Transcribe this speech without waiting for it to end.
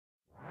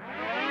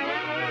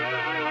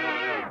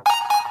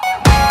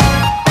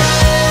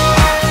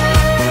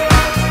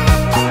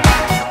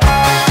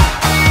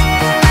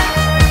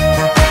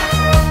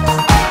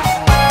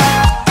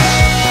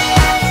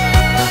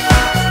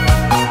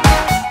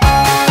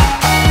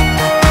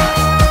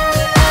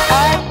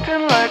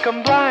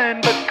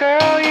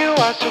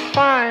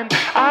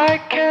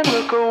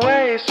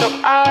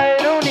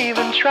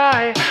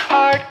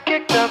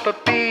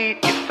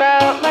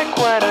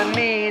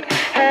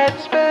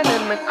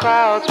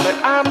but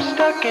I'm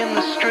stuck in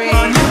the street.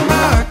 On your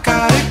mark,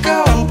 gotta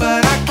go,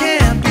 but I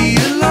can't be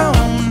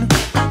alone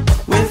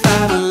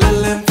without a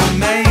little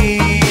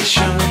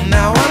information.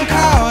 Now I'm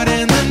caught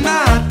in the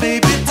knot,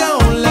 baby,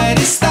 don't let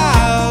it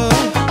stop.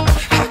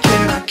 How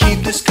can I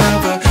keep this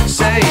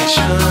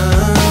conversation?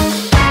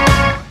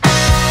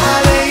 I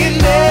lay in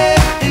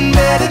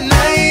bed at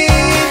night.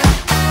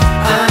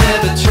 I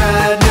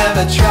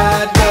never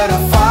tried, but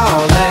I'm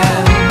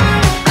falling.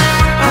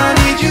 I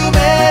need you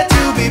back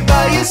to be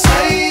by your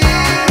side.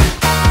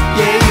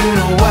 Yeah, you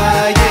know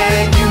why,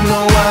 you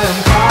know why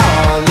I'm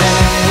calling.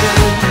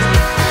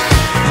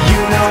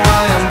 You know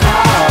why I'm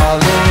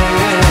calling.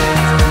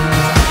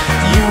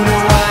 You know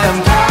why I'm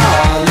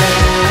calling.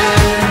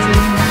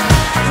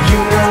 You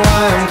know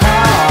why I'm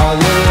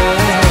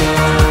calling.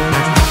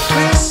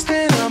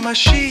 Twisting on my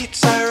sheets,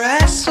 I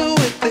wrestle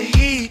with the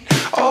heat.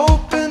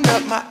 Open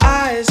up my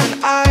eyes and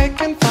I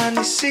can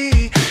finally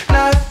see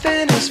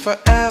nothing is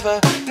forever.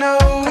 No,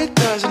 it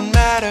doesn't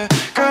matter.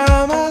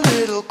 Come a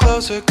little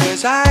closer,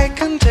 cause I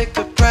can take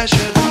the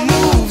pressure. The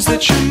moves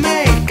that you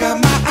make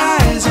got my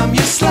eyes, I'm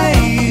your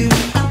slave.